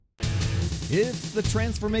It's the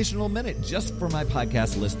Transformational Minute, just for my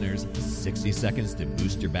podcast listeners. 60 seconds to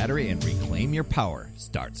boost your battery and reclaim your power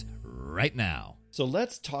starts right now. So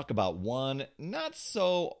let's talk about one not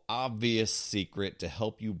so obvious secret to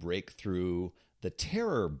help you break through the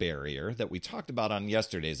terror barrier that we talked about on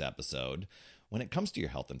yesterday's episode when it comes to your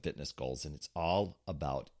health and fitness goals, and it's all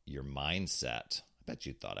about your mindset. I bet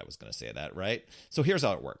you thought I was going to say that, right? So here's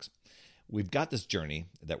how it works. We've got this journey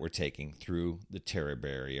that we're taking through the terror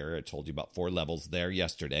barrier. I told you about 4 levels there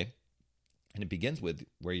yesterday. And it begins with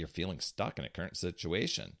where you're feeling stuck in a current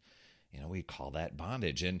situation. You know, we call that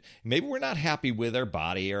bondage. And maybe we're not happy with our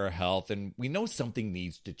body or our health, and we know something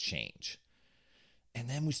needs to change. And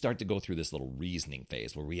then we start to go through this little reasoning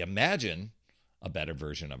phase where we imagine a better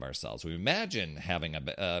version of ourselves. We imagine having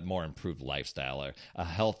a more improved lifestyle, or a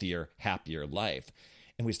healthier, happier life.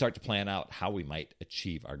 And we start to plan out how we might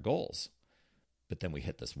achieve our goals. But then we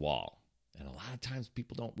hit this wall. And a lot of times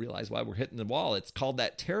people don't realize why we're hitting the wall. It's called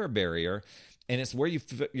that terror barrier. And it's where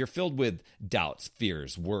you're filled with doubts,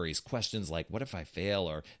 fears, worries, questions like, what if I fail?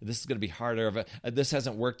 Or this is going to be harder. Or this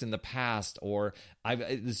hasn't worked in the past. Or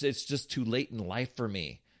it's just too late in life for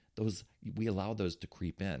me. We allow those to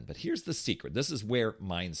creep in. But here's the secret. This is where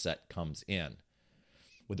mindset comes in.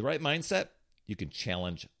 With the right mindset, you can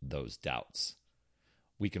challenge those doubts.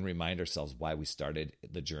 We can remind ourselves why we started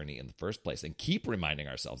the journey in the first place, and keep reminding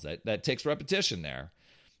ourselves that takes repetition there,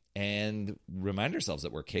 and remind ourselves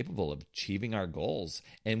that we're capable of achieving our goals,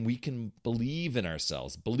 and we can believe in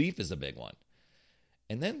ourselves. Belief is a big one.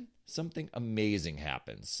 And then something amazing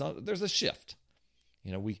happens. So there's a shift.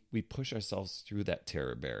 You know, we push ourselves through that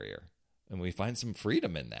terror barrier, and we find some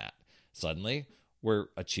freedom in that. Suddenly, we're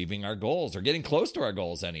achieving our goals, or getting close to our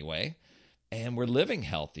goals anyway. And we're living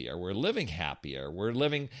healthier, we're living happier, we're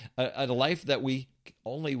living a life that we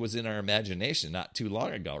only was in our imagination not too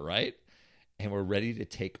long ago, right? And we're ready to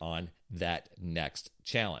take on that next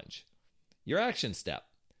challenge. Your action step.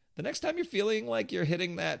 The next time you're feeling like you're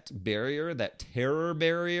hitting that barrier, that terror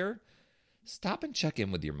barrier, stop and check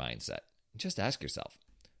in with your mindset. Just ask yourself,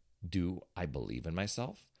 do I believe in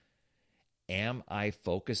myself? Am I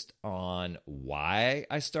focused on why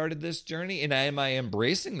I started this journey? And am I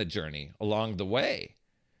embracing the journey along the way?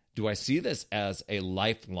 Do I see this as a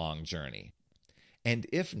lifelong journey? And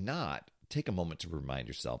if not, take a moment to remind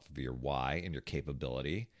yourself of your why and your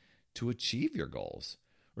capability to achieve your goals.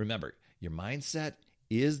 Remember, your mindset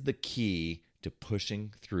is the key to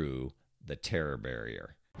pushing through the terror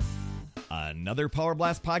barrier. Another Power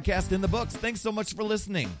Blast podcast in the books. Thanks so much for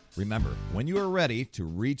listening. Remember, when you are ready to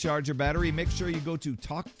recharge your battery, make sure you go to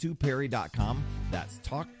talktoperry.com. That's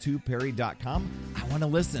talktoperry.com. I want to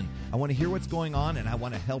listen. I want to hear what's going on, and I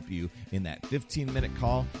want to help you in that 15-minute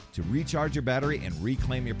call to recharge your battery and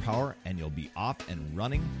reclaim your power, and you'll be off and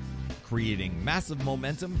running, creating massive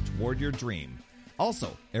momentum toward your dream.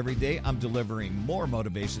 Also, every day I'm delivering more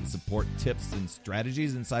motivation, support, tips, and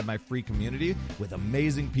strategies inside my free community with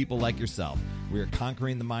amazing people like yourself. We are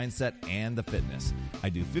conquering the mindset and the fitness. I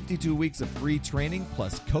do 52 weeks of free training,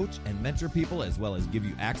 plus coach and mentor people, as well as give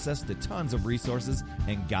you access to tons of resources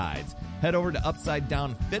and guides. Head over to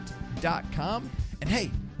UpsideDownFit.com. And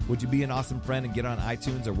hey, would you be an awesome friend and get on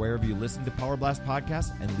iTunes or wherever you listen to Power Blast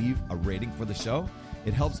podcasts and leave a rating for the show?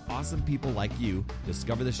 It helps awesome people like you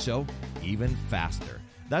discover the show even faster.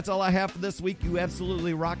 That's all I have for this week. You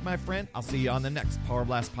absolutely rock, my friend. I'll see you on the next Power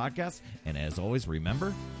Blast podcast. And as always,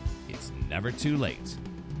 remember, it's never too late